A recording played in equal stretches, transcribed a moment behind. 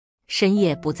深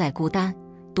夜不再孤单，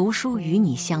读书与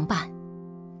你相伴。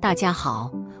大家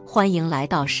好，欢迎来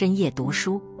到深夜读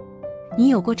书。你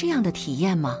有过这样的体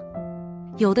验吗？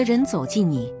有的人走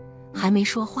近你，还没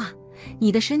说话，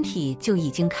你的身体就已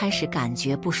经开始感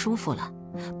觉不舒服了，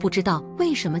不知道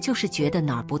为什么，就是觉得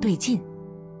哪儿不对劲。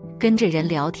跟着人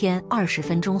聊天20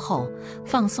分钟后，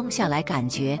放松下来，感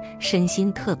觉身心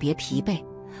特别疲惫，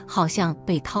好像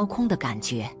被掏空的感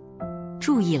觉。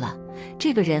注意了，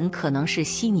这个人可能是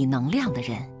吸你能量的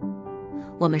人。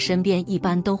我们身边一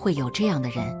般都会有这样的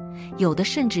人，有的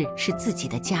甚至是自己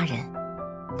的家人。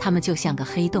他们就像个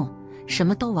黑洞，什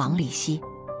么都往里吸。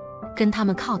跟他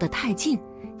们靠得太近，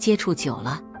接触久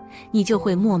了，你就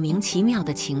会莫名其妙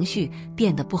的情绪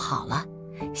变得不好了，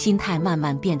心态慢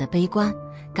慢变得悲观，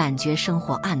感觉生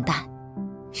活暗淡。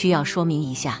需要说明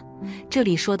一下，这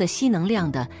里说的吸能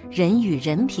量的人与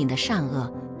人品的善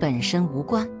恶本身无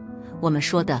关，我们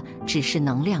说的只是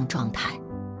能量状态。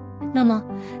那么，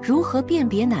如何辨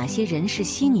别哪些人是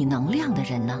吸你能量的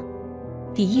人呢？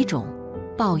第一种，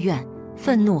抱怨、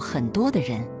愤怒很多的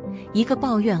人。一个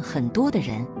抱怨很多的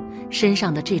人，身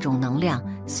上的这种能量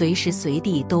随时随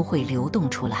地都会流动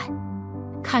出来。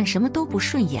看什么都不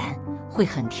顺眼，会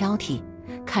很挑剔，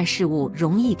看事物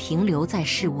容易停留在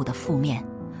事物的负面，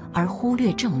而忽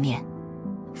略正面。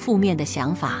负面的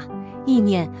想法、意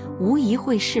念无疑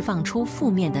会释放出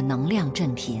负面的能量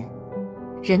振频。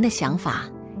人的想法、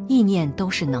意念都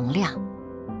是能量。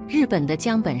日本的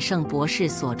江本胜博士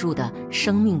所著的《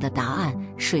生命的答案：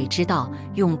水之道》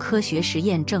用科学实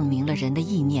验证明了人的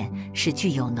意念是具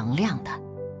有能量的。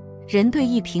人对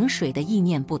一瓶水的意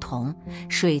念不同，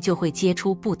水就会结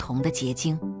出不同的结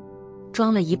晶。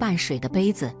装了一半水的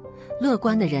杯子，乐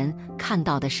观的人看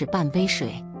到的是半杯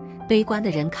水，悲观的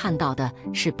人看到的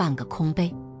是半个空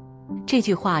杯。这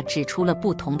句话指出了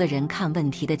不同的人看问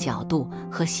题的角度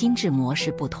和心智模式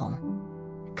不同。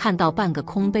看到半个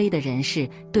空杯的人是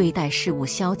对待事物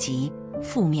消极、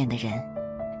负面的人，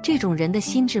这种人的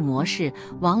心智模式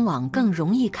往往更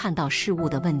容易看到事物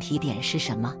的问题点是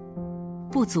什么，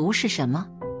不足是什么，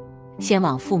先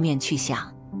往负面去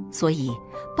想，所以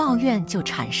抱怨就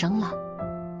产生了。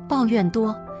抱怨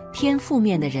多、偏负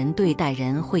面的人对待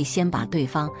人会先把对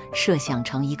方设想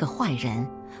成一个坏人，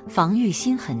防御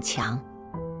心很强，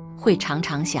会常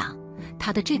常想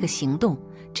他的这个行动、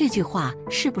这句话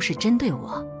是不是针对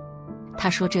我？他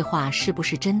说这话是不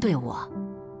是针对我？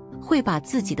会把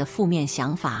自己的负面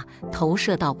想法投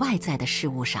射到外在的事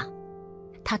物上。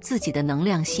他自己的能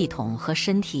量系统和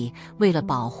身体为了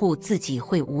保护自己，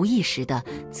会无意识的、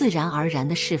自然而然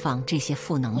地释放这些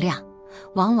负能量，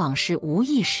往往是无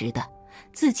意识的，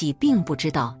自己并不知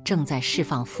道正在释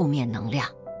放负面能量。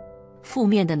负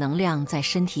面的能量在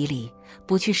身体里，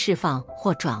不去释放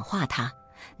或转化它，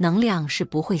能量是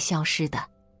不会消失的。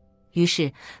于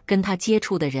是跟他接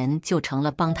触的人就成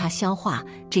了帮他消化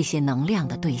这些能量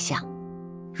的对象。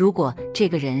如果这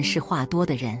个人是话多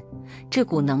的人，这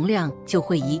股能量就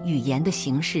会以语言的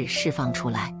形式释放出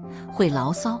来，会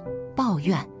牢骚、抱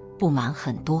怨、不满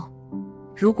很多。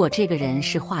如果这个人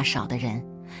是话少的人，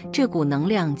这股能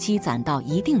量积攒到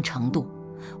一定程度，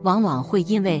往往会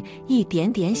因为一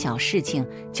点点小事情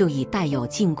就以带有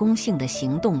进攻性的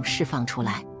行动释放出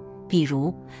来，比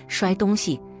如摔东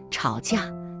西、吵架、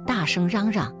大声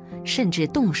嚷嚷，甚至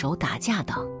动手打架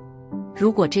等。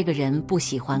如果这个人不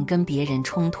喜欢跟别人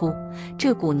冲突，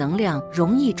这股能量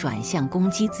容易转向攻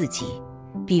击自己，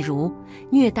比如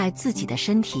虐待自己的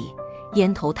身体、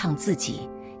烟头烫自己、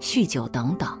酗酒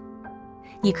等等。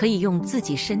你可以用自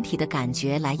己身体的感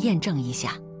觉来验证一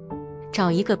下。找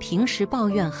一个平时抱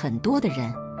怨很多的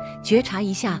人，觉察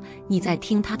一下你在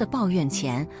听他的抱怨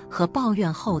前和抱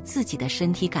怨后自己的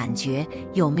身体感觉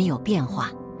有没有变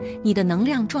化，你的能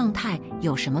量状态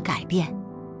有什么改变。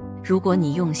如果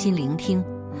你用心聆听，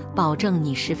保证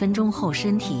你10分钟后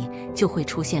身体就会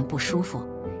出现不舒服，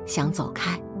想走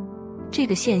开。这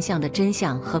个现象的真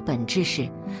相和本质是，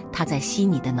它在吸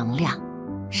你的能量。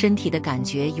身体的感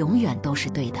觉永远都是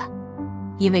对的，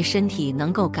因为身体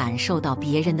能够感受到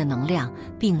别人的能量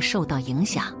并受到影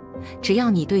响。只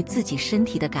要你对自己身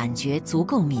体的感觉足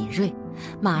够敏锐，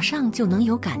马上就能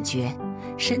有感觉。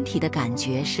身体的感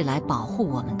觉是来保护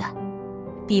我们的。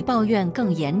比抱怨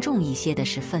更严重一些的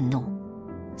是愤怒。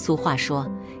俗话说，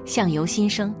相由心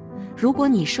生。如果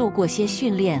你受过些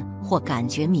训练或感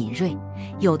觉敏锐，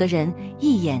有的人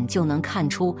一眼就能看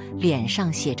出脸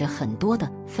上写着很多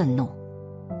的愤怒。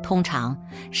通常，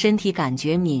身体感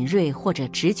觉敏锐或者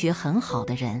直觉很好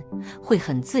的人，会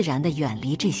很自然地远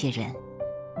离这些人。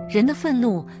人的愤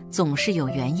怒总是有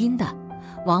原因的，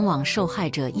往往受害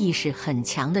者意识很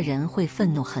强的人会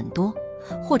愤怒很多，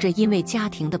或者因为家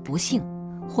庭的不幸，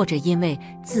或者因为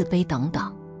自卑等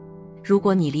等。如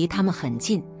果你离他们很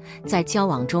近，在交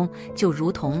往中就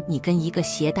如同你跟一个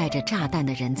携带着炸弹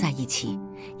的人在一起，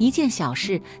一件小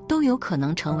事都有可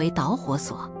能成为导火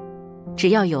索。只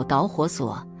要有导火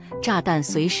索，炸弹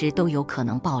随时都有可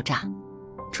能爆炸。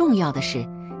重要的是，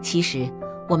其实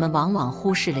我们往往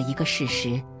忽视了一个事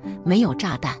实，没有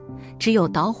炸弹，只有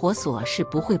导火索是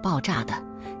不会爆炸的。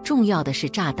重要的是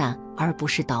炸弹，而不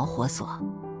是导火索。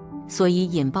所以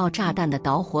引爆炸弹的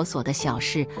导火索的小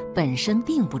事本身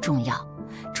并不重要，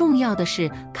重要的是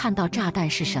看到炸弹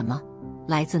是什么，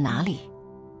来自哪里。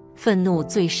愤怒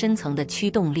最深层的驱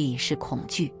动力是恐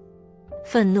惧。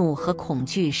愤怒和恐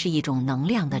惧是一种能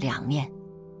量的两面。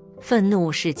愤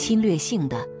怒是侵略性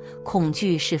的，恐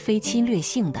惧是非侵略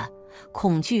性的。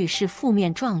恐惧是负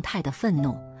面状态的愤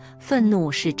怒，愤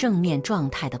怒是正面状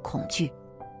态的恐惧。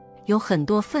有很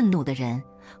多愤怒的人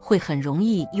会很容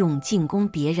易用进攻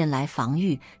别人来防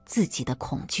御自己的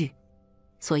恐惧。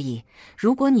所以，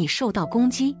如果你受到攻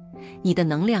击，你的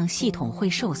能量系统会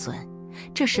受损。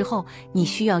这时候，你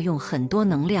需要用很多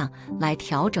能量来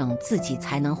调整自己，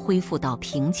才能恢复到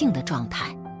平静的状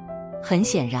态。很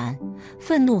显然，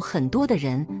愤怒很多的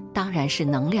人当然是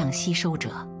能量吸收者。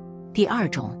第二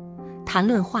种，谈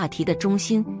论话题的中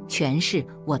心全是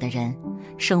我的人。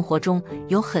生活中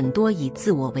有很多以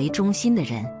自我为中心的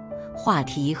人，话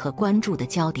题和关注的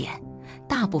焦点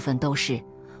大部分都是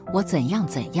我怎样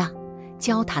怎样，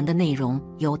交谈的内容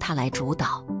由他来主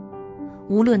导。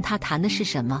无论他谈的是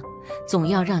什么，总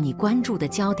要让你关注的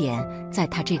焦点在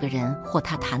他这个人或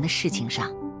他谈的事情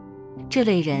上。这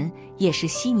类人也是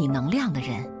吸你能量的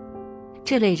人。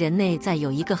这类人内在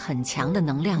有一个很强的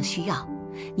能量需要，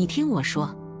你听我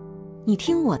说，你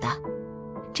听我的。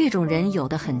这种人有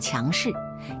的很强势，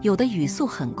有的语速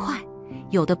很快，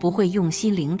有的不会用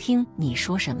心聆听你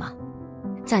说什么。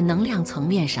在能量层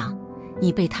面上，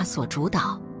你被他所主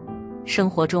导。生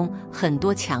活中很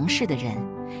多强势的人，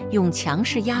用强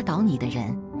势压倒你的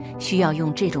人，需要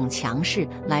用这种强势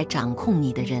来掌控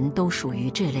你的人都属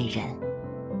于这类人。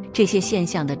这些现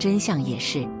象的真相也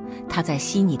是，他在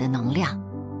吸你的能量。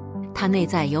他内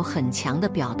在有很强的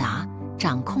表达、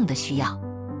掌控的需要。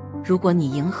如果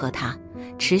你迎合他，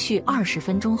持续20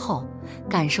分钟后，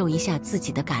感受一下自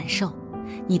己的感受，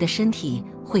你的身体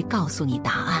会告诉你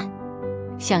答案。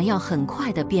想要很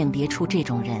快地辨别出这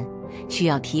种人，需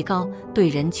要提高对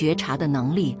人觉察的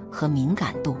能力和敏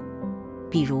感度。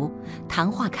比如，谈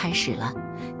话开始了，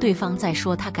对方在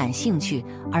说他感兴趣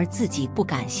而自己不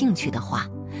感兴趣的话，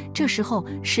这时候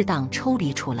适当抽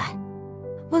离出来，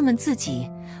问问自己，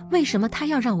为什么他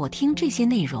要让我听这些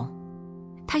内容？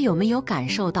他有没有感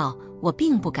受到我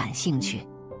并不感兴趣？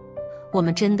我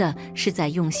们真的是在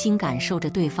用心感受着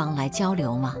对方来交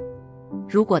流吗？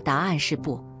如果答案是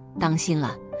不，当心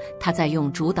了，他在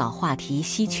用主导话题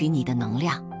吸取你的能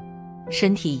量。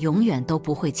身体永远都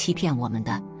不会欺骗我们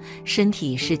的，身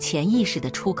体是潜意识的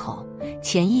出口，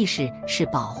潜意识是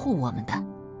保护我们的。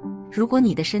如果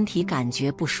你的身体感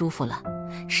觉不舒服了，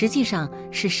实际上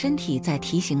是身体在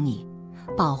提醒你，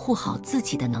保护好自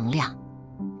己的能量。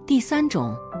第三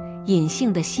种，隐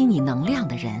性的吸你能量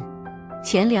的人。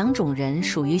前两种人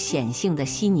属于显性的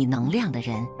吸你能量的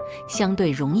人，相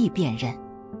对容易辨认。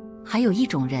还有一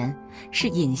种人是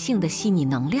隐性的吸你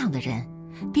能量的人，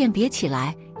辨别起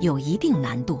来有一定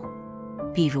难度。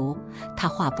比如，他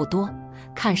话不多，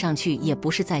看上去也不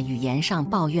是在语言上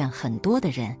抱怨很多的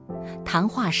人，谈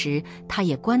话时他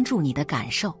也关注你的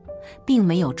感受，并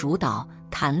没有主导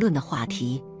谈论的话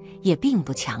题，也并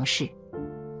不强势。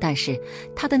但是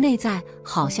他的内在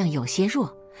好像有些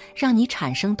弱，让你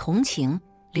产生同情、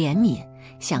怜悯，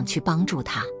想去帮助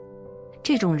他。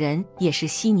这种人也是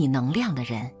吸你能量的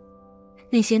人。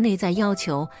那些内在要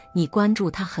求你关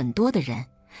注他很多的人，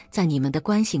在你们的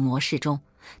关系模式中，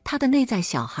他的内在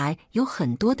小孩有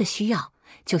很多的需要，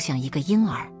就像一个婴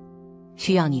儿，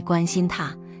需要你关心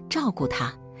他、照顾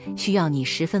他，需要你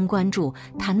十分关注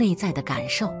他内在的感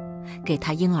受，给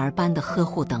他婴儿般的呵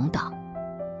护等等。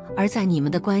而在你们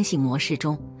的关系模式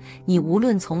中，你无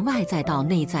论从外在到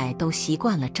内在都习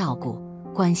惯了照顾、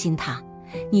关心他，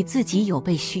你自己有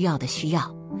被需要的需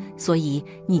要，所以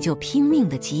你就拼命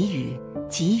地给予。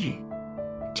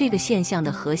这个现象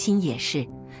的核心也是，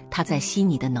他在吸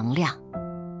你的能量。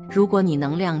如果你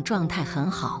能量状态很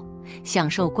好，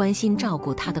享受关心照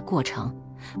顾他的过程，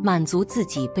满足自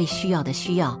己被需要的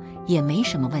需要也没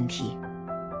什么问题。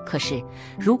可是，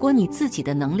如果你自己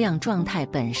的能量状态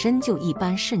本身就一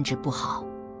般甚至不好，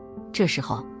这时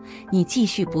候你继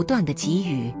续不断地给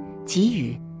予，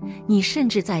你甚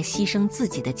至在牺牲自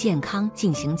己的健康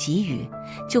进行给予，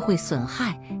就会损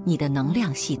害你的能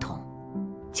量系统。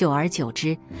久而久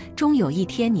之，终有一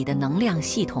天你的能量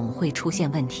系统会出现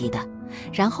问题的，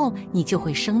然后你就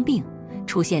会生病，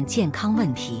出现健康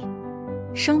问题。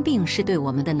生病是对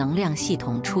我们的能量系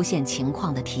统出现情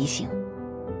况的提醒。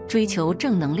追求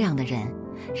正能量的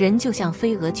人就像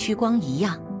飞蛾趋光一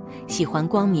样，喜欢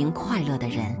光明快乐的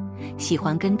人，喜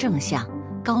欢跟正向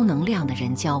高能量的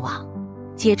人交往。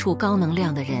接触高能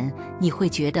量的人，你会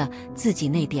觉得自己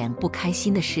那点不开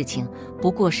心的事情不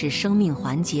过是生命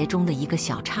环节中的一个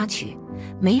小插曲，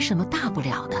没什么大不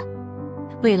了的。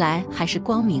未来还是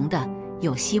光明的，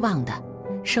有希望的，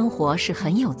生活是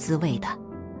很有滋味的。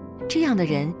这样的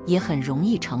人也很容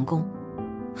易成功。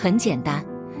很简单，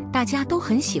大家都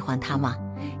很喜欢他嘛，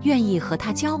愿意和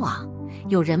他交往，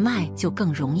有人脉就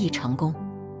更容易成功。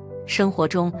生活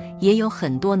中也有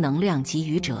很多能量给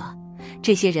予者，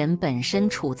这些人本身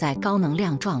处在高能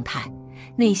量状态，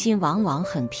内心往往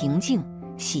很平静、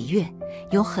喜悦，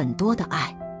有很多的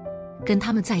爱。跟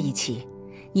他们在一起，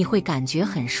你会感觉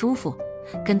很舒服，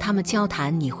跟他们交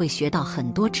谈，你会学到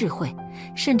很多智慧，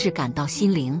甚至感到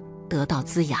心灵得到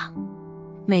滋养。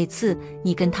每次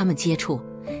你跟他们接触，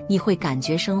你会感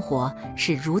觉生活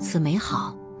是如此美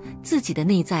好，自己的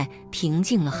内在平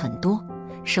静了很多，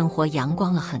生活阳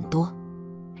光了很多。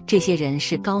这些人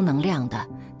是高能量的，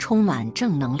充满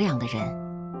正能量的人。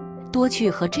多去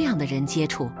和这样的人接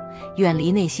触，远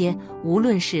离那些无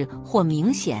论是或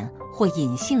明显或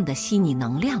隐性的吸你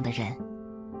能量的人。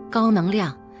高能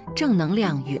量、正能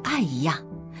量与爱一样，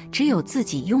只有自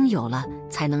己拥有了，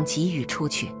才能给予出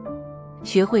去。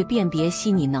学会辨别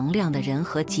吸你能量的人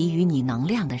和给予你能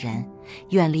量的人，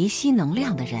远离吸能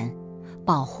量的人，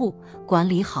保护、管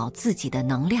理好自己的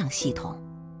能量系统。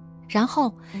然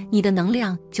后你的能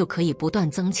量就可以不断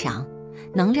增强，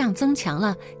能量增强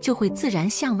了，就会自然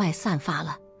向外散发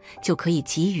了，就可以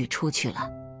给予出去了。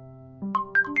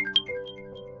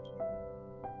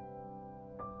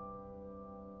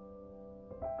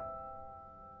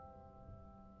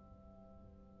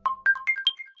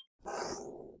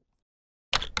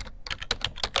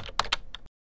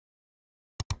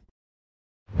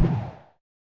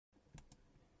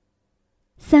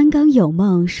三更有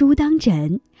梦书当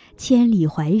枕，千里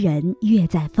怀人月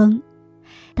在峰。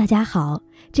大家好，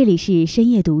这里是深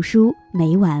夜读书，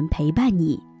每晚陪伴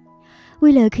你。为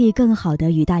了可以更好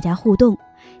的与大家互动，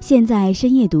现在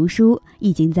深夜读书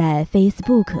已经在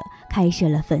Facebook 开设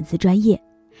了粉丝专页，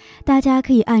大家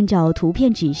可以按照图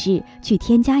片指示去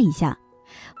添加一下。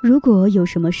如果有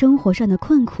什么生活上的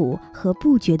困苦和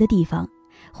不觉的地方，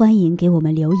欢迎给我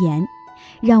们留言，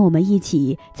让我们一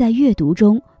起在阅读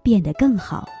中变得更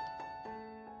好。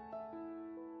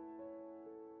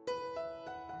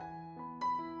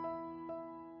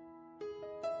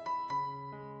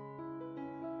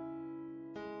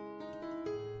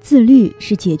自律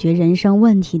是解决人生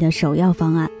问题的首要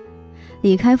方案。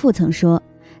李开复曾说，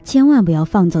千万不要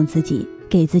放纵自己，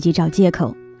给自己找借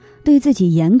口，对自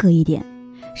己严格一点，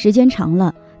时间长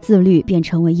了，自律便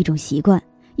成为一种习惯，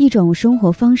一种生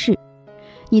活方式，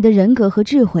你的人格和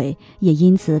智慧也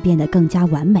因此变得更加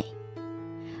完美。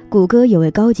谷歌有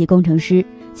位高级工程师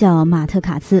叫马特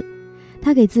卡茨，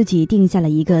他给自己定下了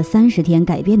一个30天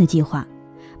改变的计划，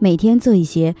每天做一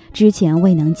些之前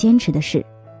未能坚持的事，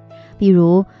比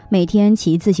如每天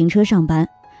骑自行车上班，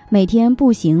每天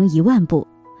步行1万步，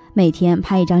每天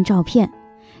拍一张照片，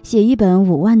写一本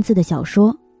5万字的小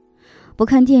说，不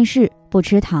看电视，不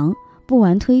吃糖，不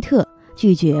玩推特，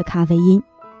拒绝咖啡因。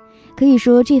可以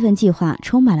说这份计划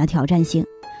充满了挑战性，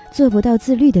做不到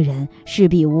自律的人势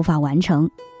必无法完成，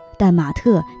但马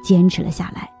特坚持了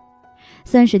下来。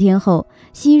30天后，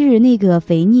昔日那个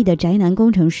肥腻的宅男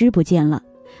工程师不见了，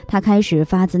他开始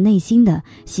发自内心的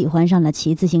喜欢上了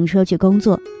骑自行车去工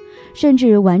作，甚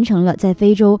至完成了在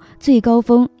非洲最高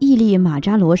峰毅力马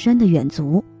扎罗山的远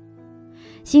足。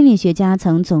心理学家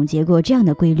曾总结过这样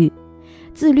的规律：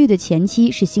自律的前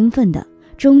期是兴奋的，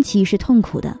中期是痛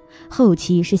苦的，后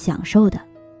期是享受的。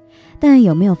但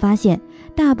有没有发现，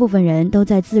大部分人都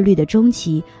在自律的中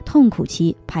期、痛苦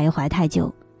期徘徊太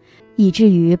久，以至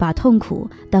于把痛苦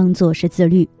当作是自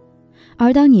律。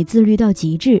而当你自律到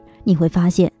极致，你会发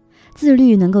现，自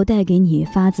律能够带给你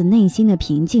发自内心的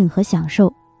平静和享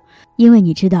受，因为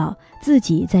你知道自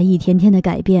己在一天天的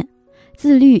改变，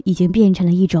自律已经变成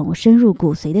了一种深入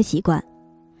骨髓的习惯。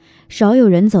少有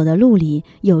人走的路里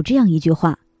有这样一句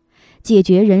话：解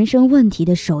决人生问题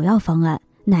的首要方案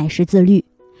乃是自律，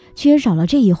缺少了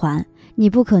这一环，你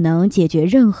不可能解决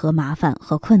任何麻烦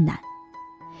和困难。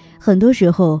很多时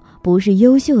候不是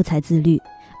优秀才自律，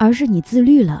而是你自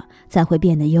律了才会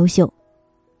变得优秀。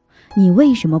你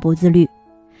为什么不自律？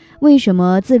为什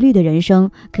么自律的人生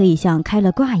可以像开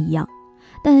了挂一样，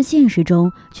但现实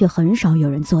中却很少有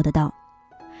人做得到？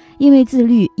因为自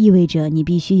律意味着你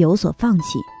必须有所放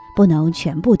弃，不能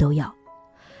全部都要。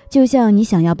就像你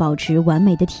想要保持完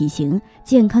美的体型、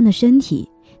健康的身体，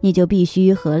你就必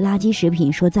须和垃圾食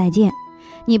品说再见，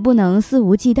你不能肆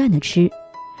无忌惮地吃。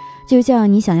就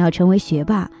像你想要成为学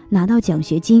霸，拿到奖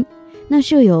学金，那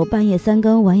舍友半夜3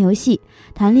更玩游戏、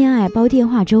谈恋爱煲电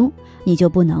话粥，你就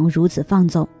不能如此放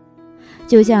纵。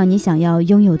就像你想要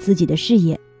拥有自己的事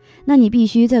业，那你必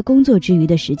须在工作之余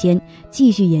的时间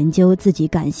继续研究自己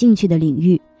感兴趣的领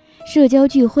域，社交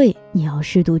聚会你要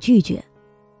适度拒绝。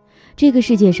这个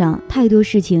世界上太多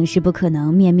事情是不可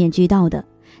能面面俱到的，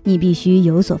你必须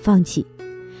有所放弃。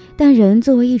但人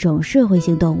作为一种社会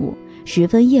性动物，十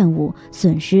分厌恶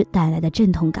损失带来的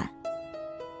阵痛感。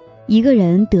一个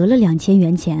人得了2000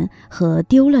元钱和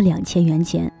丢了2000元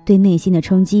钱，对内心的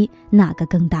冲击哪个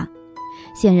更大？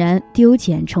显然丢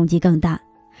钱冲击更大，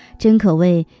真可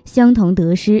谓相同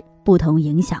得失，不同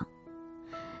影响。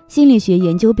心理学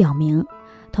研究表明，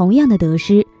同样的得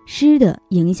失，失的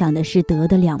影响的是得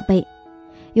的2倍。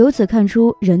由此看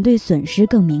出，人对损失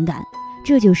更敏感，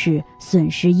这就是损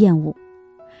失厌恶。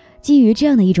基于这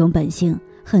样的一种本性，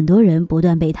很多人不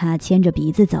断被它牵着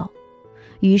鼻子走，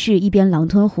于是一边狼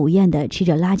吞虎咽地吃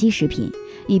着垃圾食品，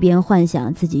一边幻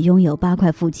想自己拥有8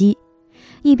块腹肌，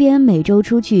一边每周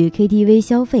出去 KTV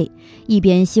消费，一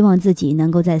边希望自己能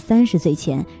够在30岁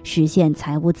前实现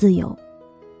财务自由。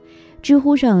知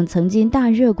乎上曾经大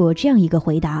热过这样一个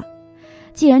回答：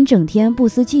既然整天不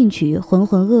思进取，浑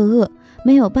浑噩噩，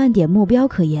没有半点目标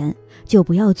可言，就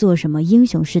不要做什么英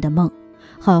雄式的梦，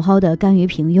好好的甘于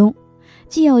平庸，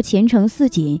既要前程似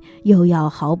锦，又要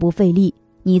毫不费力，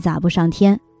你咋不上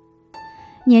天？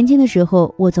年轻的时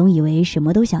候，我总以为什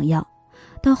么都想要，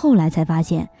到后来才发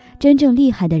现，真正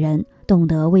厉害的人懂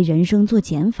得为人生做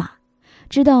减法，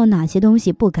知道哪些东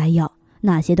西不该要，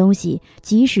哪些东西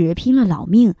即使拼了老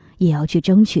命也要去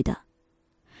争取的。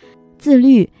自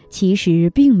律其实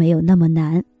并没有那么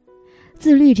难。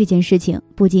自律这件事情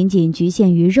不仅仅局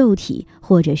限于肉体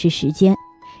或者是时间，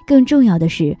更重要的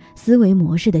是思维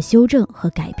模式的修正和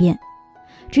改变。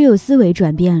只有思维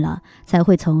转变了，才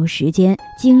会从时间、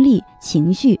精力、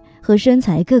情绪和身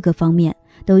材各个方面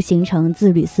都形成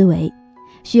自律思维。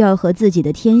需要和自己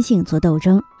的天性做斗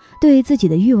争，对自己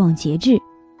的欲望节制。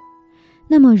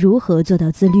那么如何做到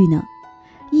自律呢？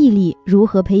毅力如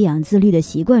何培养自律的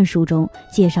习惯书中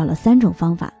介绍了3种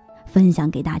方法，分享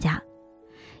给大家。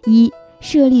1.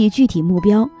 设立具体目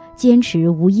标，坚持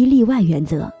无一例外原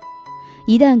则。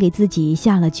一旦给自己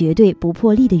下了绝对不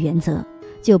破例的原则，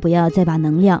就不要再把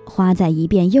能量花在一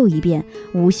遍又一遍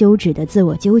无休止的自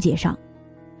我纠结上。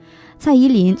蔡依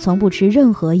林从不吃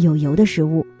任何有油的食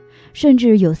物，甚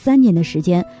至有3年的时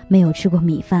间没有吃过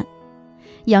米饭。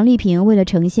杨丽萍为了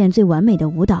呈现最完美的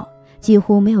舞蹈，几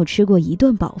乎没有吃过一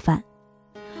顿饱饭。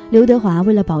刘德华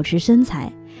为了保持身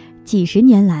材，几10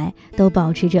年来都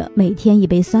保持着每天1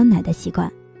杯酸奶的习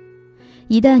惯。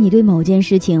一旦你对某件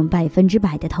事情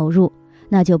100%的投入，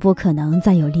那就不可能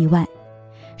再有例外。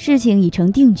事情已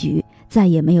成定局，再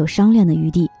也没有商量的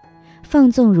余地。放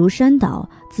纵如山倒，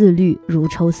自律如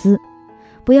抽丝。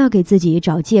不要给自己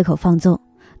找借口放纵，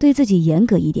对自己严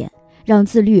格一点，让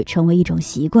自律成为一种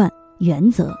习惯、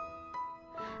原则。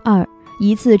2.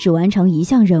 一次只完成1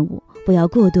项任务，不要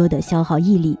过多的消耗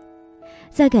毅力。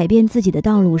在改变自己的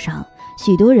道路上，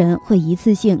许多人会一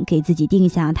次性给自己定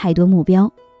下太多目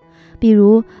标，比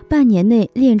如半年内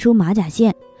练出马甲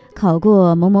线，考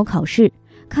过某某考试，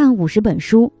看50本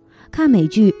书，看美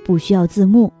剧不需要字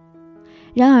幕。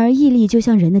然而毅力就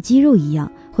像人的肌肉一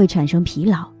样，会产生疲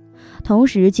劳，同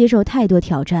时接受太多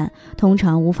挑战，通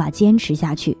常无法坚持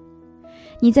下去。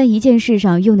你在一件事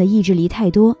上用的意志力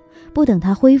太多，不等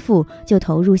它恢复就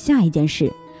投入下一件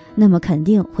事，那么肯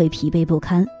定会疲惫不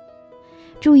堪。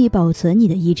注意保存你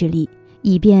的意志力，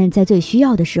以便在最需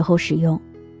要的时候使用。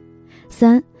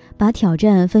3. 把挑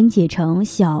战分解成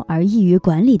小而易于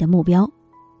管理的目标。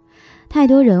太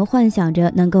多人幻想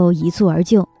着能够一蹴而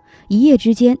就，一夜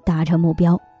之间达成目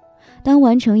标。当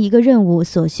完成一个任务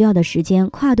所需要的时间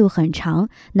跨度很长，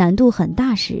难度很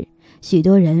大时，许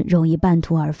多人容易半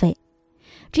途而废。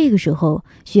这个时候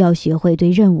需要学会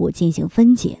对任务进行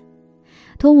分解。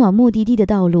通往目的地的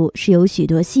道路是由许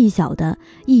多细小的、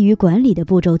易于管理的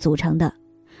步骤组成的，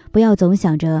不要总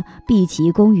想着毕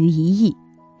其功于一役，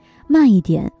慢一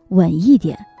点，稳一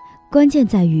点。关键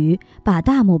在于把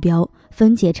大目标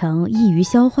分解成易于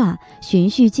消化、循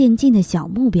序渐进的小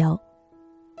目标。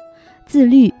自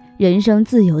律，人生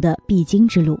自由的必经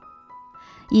之路。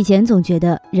以前总觉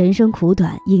得人生苦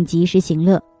短，应及时行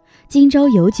乐，今朝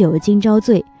有酒今朝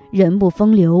醉，人不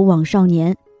风流枉少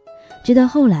年。直到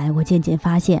后来我渐渐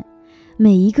发现，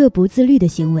每一个不自律的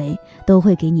行为都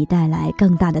会给你带来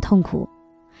更大的痛苦。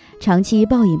长期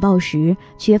暴饮暴食，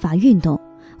缺乏运动，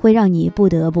会让你不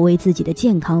得不为自己的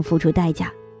健康付出代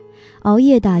价。熬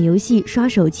夜打游戏刷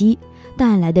手机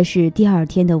带来的是第二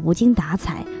天的无精打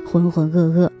采，浑浑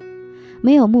噩噩。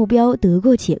没有目标，得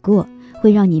过且过，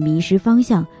会让你迷失方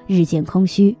向，日渐空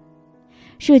虚。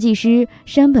设计师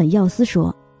山本耀司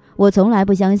说，我从来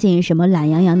不相信什么懒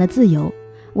洋洋的自由，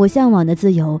我向往的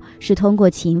自由是通过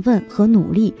勤奋和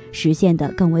努力实现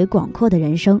的更为广阔的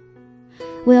人生。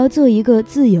我要做一个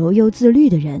自由又自律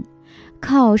的人，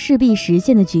靠势必实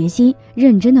现的决心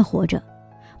认真的活着，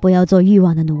不要做欲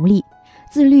望的奴隶。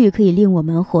自律可以令我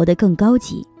们活得更高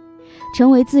级，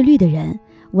成为自律的人。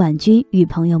婉君与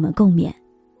朋友们共勉。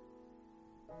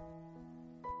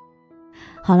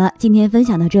好了，今天分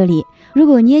享到这里。如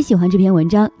果你也喜欢这篇文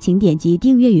章，请点击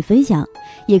订阅与分享，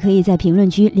也可以在评论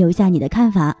区留下你的看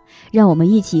法，让我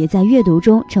们一起在阅读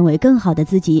中成为更好的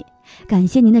自己。感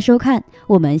谢您的收看，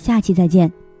我们下期再见。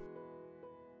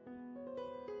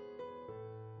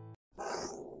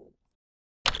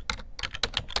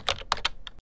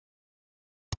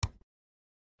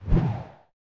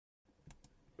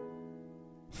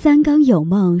三更有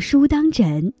梦书当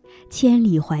枕，千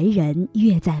里怀人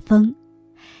月在峰。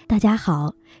大家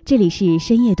好，这里是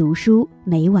深夜读书，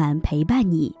每晚陪伴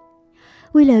你。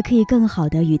为了可以更好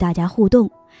的与大家互动，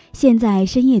现在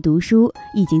深夜读书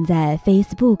已经在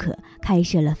Facebook 开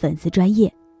设了粉丝专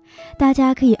页，大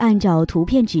家可以按照图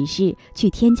片指示去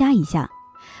添加一下。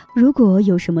如果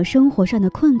有什么生活上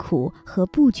的困苦和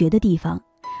不觉的地方，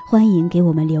欢迎给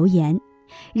我们留言，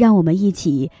让我们一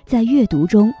起在阅读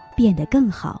中变得更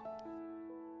好。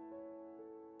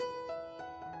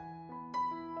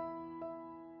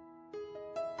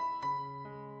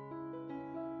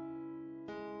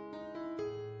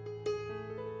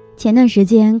前段时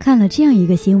间看了这样一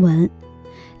个新闻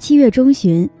，7月中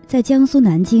旬，在江苏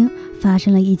南京发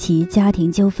生了一起家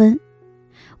庭纠纷。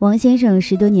王先生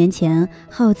10多年前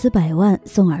耗资100万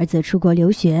送儿子出国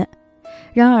留学，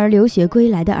然而留学归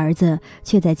来的儿子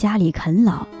却在家里啃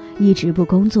老，一直不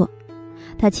工作。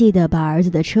他气得把儿子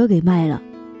的车给卖了。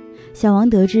小王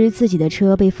得知自己的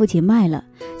车被父亲卖了，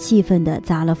气愤地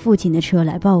砸了父亲的车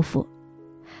来报复。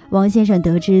王先生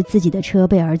得知自己的车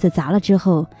被儿子砸了之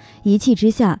后，一气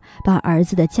之下把儿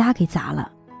子的家给砸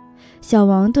了。小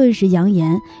王顿时扬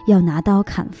言要拿刀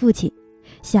砍父亲，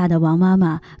吓得王妈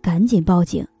妈赶紧报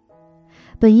警。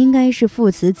本应该是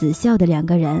父慈子孝的2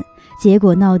个人，结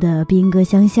果闹得兵戈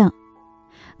相向。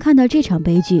看到这场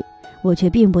悲剧，我却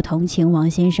并不同情王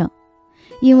先生，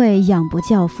因为养不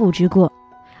教父之过，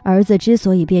儿子之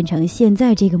所以变成现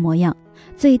在这个模样，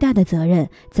最大的责任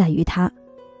在于他。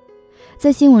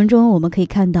在新闻中我们可以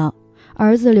看到，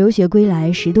儿子留学归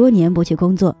来10多年不去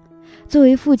工作，作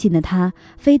为父亲的他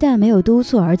非但没有督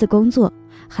促儿子工作，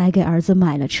还给儿子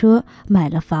买了车买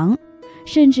了房，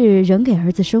甚至仍给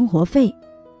儿子生活费。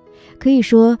可以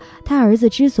说他儿子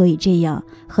之所以这样，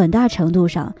很大程度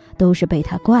上都是被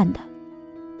他惯的。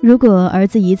如果儿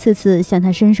子一次次向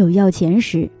他伸手要钱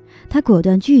时，他果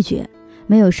断拒绝，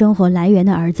没有生活来源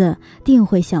的儿子定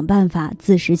会想办法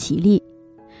自食其力。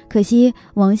可惜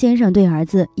王先生对儿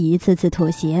子一次次妥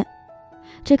协，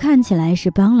这看起来是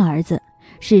帮了儿子，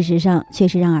事实上却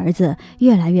是让儿子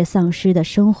越来越丧失的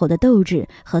生活的斗志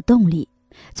和动力，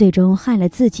最终害了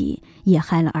自己，也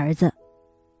害了儿子。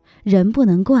人不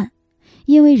能惯，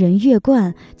因为人越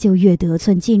惯就越得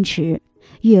寸进尺，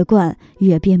越惯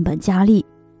越变本加厉。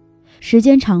时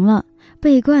间长了，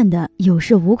被惯的有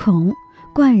恃无恐，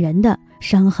惯人的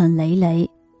伤痕累累。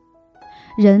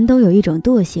人都有一种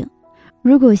惰性，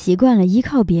如果习惯了依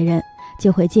靠别人，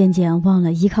就会渐渐忘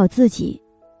了依靠自己。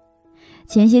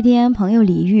前些天朋友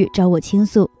李玉找我倾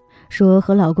诉，说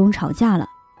和老公吵架了，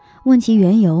问其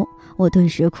缘由，我顿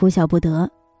时哭笑不得。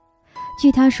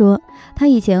据她说，她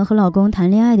以前和老公谈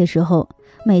恋爱的时候，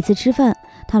每次吃饭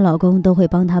她老公都会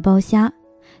帮她剥虾，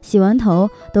洗完头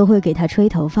都会给她吹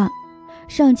头发，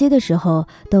上街的时候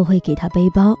都会给她背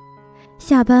包，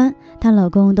下班她老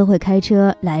公都会开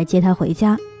车来接她回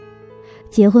家。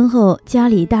结婚后，家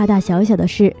里大大小小的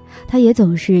事，她也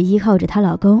总是依靠着她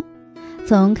老公。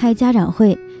从开家长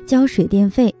会、交水电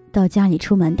费到家里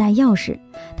出门带钥匙，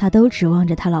她都指望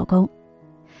着她老公。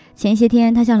前些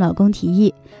天，她向老公提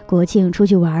议国庆出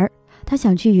去玩，她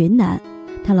想去云南，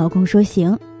她老公说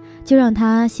行，就让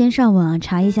她先上网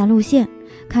查一下路线，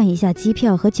看一下机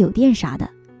票和酒店啥的。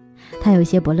她有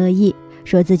些不乐意，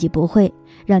说自己不会，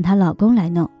让她老公来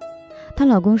弄。她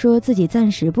老公说自己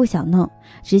暂时不想弄，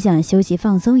只想休息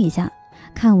放松一下，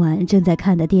看完正在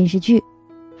看的电视剧。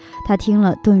她听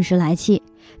了顿时来气，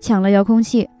抢了遥控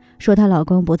器，说她老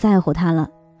公不在乎她了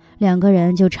，2个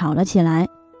人就吵了起来。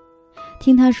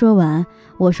听她说完，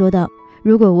我说道，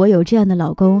如果我有这样的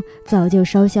老公，早就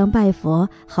烧香拜佛，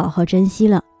好好珍惜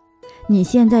了。你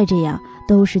现在这样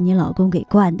都是你老公给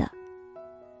惯的。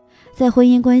在婚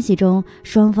姻关系中，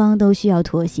双方都需要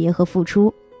妥协和付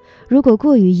出。如果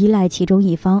过于依赖其中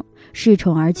一方，恃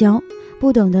宠而骄，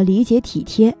不懂得理解体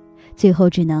贴，最后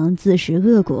只能自食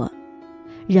恶果。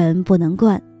人不能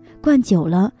惯，惯久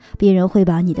了，别人会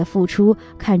把你的付出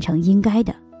看成应该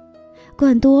的；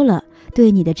惯多了，对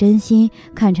你的真心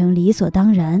看成理所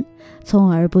当然，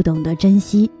从而不懂得珍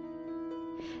惜。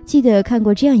记得看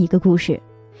过这样一个故事，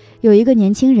有一个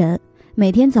年轻人，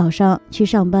每天早上去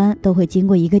上班都会经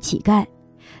过一个乞丐，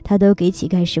他都给乞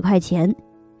丐10块钱。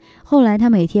后来他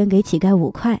每天给乞丐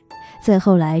5块，再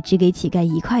后来只给乞丐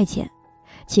1块钱。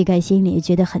乞丐心里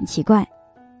觉得很奇怪。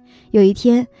有一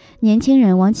天，年轻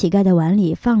人往乞丐的碗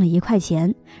里放了1块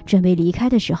钱，准备离开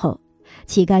的时候，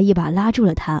乞丐一把拉住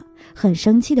了他，很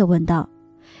生气地问道：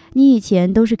你以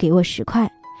前都是给我10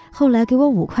块，后来给我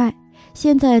5块，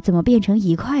现在怎么变成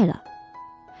1块了？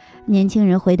年轻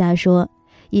人回答说：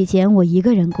以前我一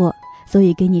个人过，所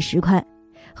以给你10块，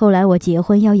后来我结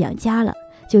婚要养家了，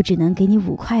就只能给你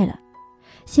5块了，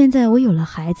现在我有了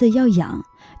孩子要养，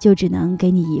就只能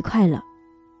给你1块了。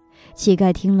乞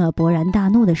丐听了勃然大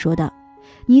怒地说道：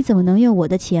你怎么能用我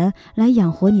的钱来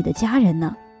养活你的家人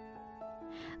呢？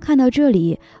看到这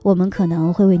里，我们可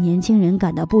能会为年轻人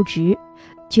感到不值，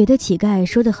觉得乞丐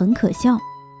说得很可笑，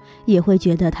也会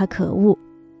觉得他可恶。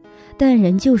但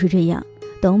人就是这样，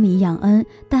懂米养恩，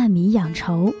淡米养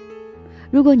仇。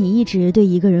如果你一直对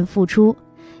一个人付出，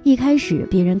一开始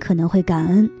别人可能会感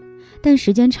恩，但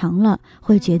时间长了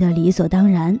会觉得理所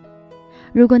当然。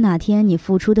如果哪天你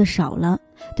付出的少了，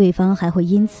对方还会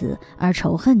因此而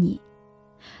仇恨你。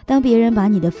当别人把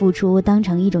你的付出当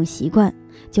成一种习惯，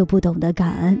就不懂得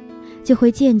感恩，就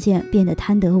会渐渐变得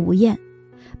贪得无厌，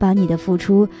把你的付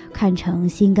出看成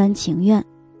心甘情愿。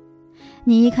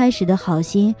你一开始的好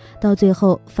心，到最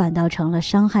后反倒成了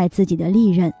伤害自己的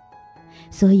利刃。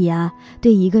所以啊，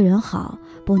对一个人好，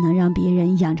不能让别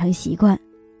人养成习惯。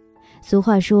俗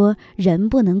话说，人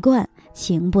不能惯，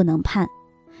情不能叛。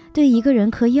对一个人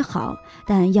可以好，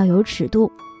但要有尺度。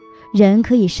人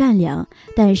可以善良，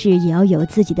但是也要有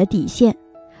自己的底线，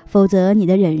否则你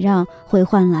的忍让会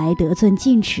换来得寸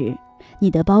进尺，你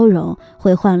的包容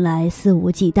会换来肆无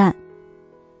忌惮。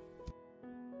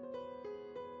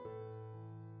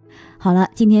好了，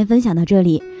今天分享到这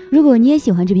里。如果你也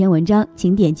喜欢这篇文章，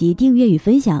请点击订阅与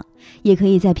分享，也可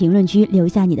以在评论区留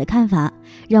下你的看法，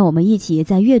让我们一起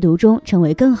在阅读中成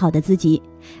为更好的自己。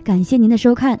感谢您的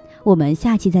收看，我们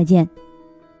下期再见。